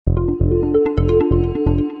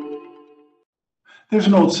There's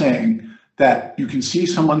an old saying that you can see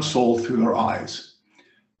someone's soul through their eyes.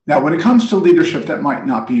 Now, when it comes to leadership, that might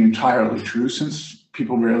not be entirely true, since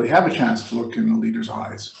people rarely have a chance to look in the leader's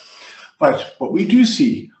eyes. But what we do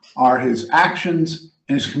see are his actions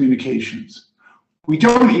and his communications. We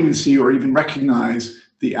don't even see or even recognize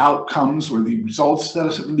the outcomes or the results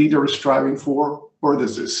that a leader is striving for, or the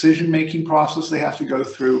decision-making process they have to go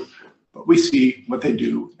through, but we see what they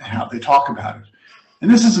do and how they talk about it. And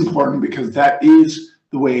this is important because that is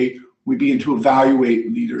the way we begin to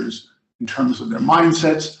evaluate leaders in terms of their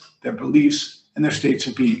mindsets, their beliefs, and their states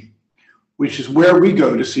of being, which is where we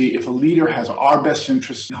go to see if a leader has our best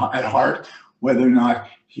interests at heart, whether or not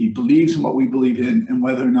he believes in what we believe in, and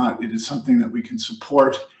whether or not it is something that we can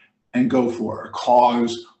support and go for, a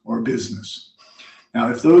cause or a business. Now,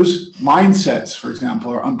 if those mindsets, for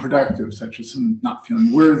example, are unproductive, such as not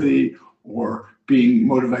feeling worthy or being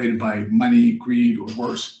motivated by money, greed, or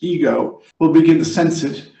worse, ego, we'll begin to sense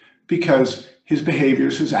it because his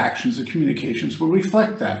behaviors, his actions, and communications will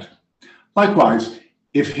reflect that. Likewise,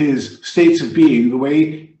 if his states of being, the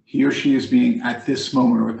way he or she is being at this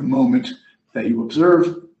moment or at the moment that you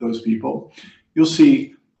observe those people, you'll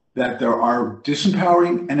see that there are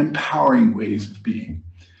disempowering and empowering ways of being.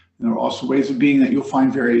 And there are also ways of being that you'll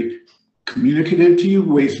find very communicative to you,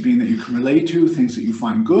 ways of being that you can relate to, things that you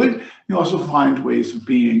find good. You also find ways of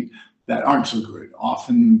being that aren't so good.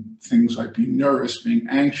 Often things like being nervous, being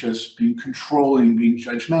anxious, being controlling, being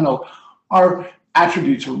judgmental are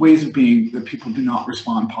attributes or ways of being that people do not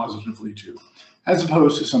respond positively to, as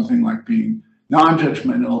opposed to something like being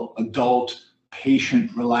non-judgmental, adult,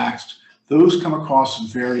 patient, relaxed. Those come across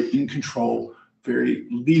as very in control, very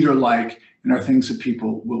leader-like, and are things that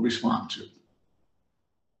people will respond to.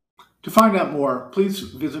 To find out more, please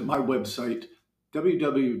visit my website,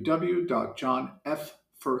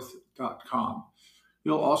 www.johnffirth.com.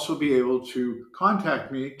 You'll also be able to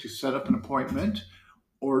contact me to set up an appointment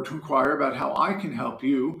or to inquire about how I can help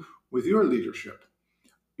you with your leadership.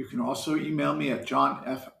 You can also email me at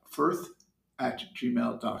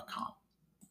johnffirth@gmail.com.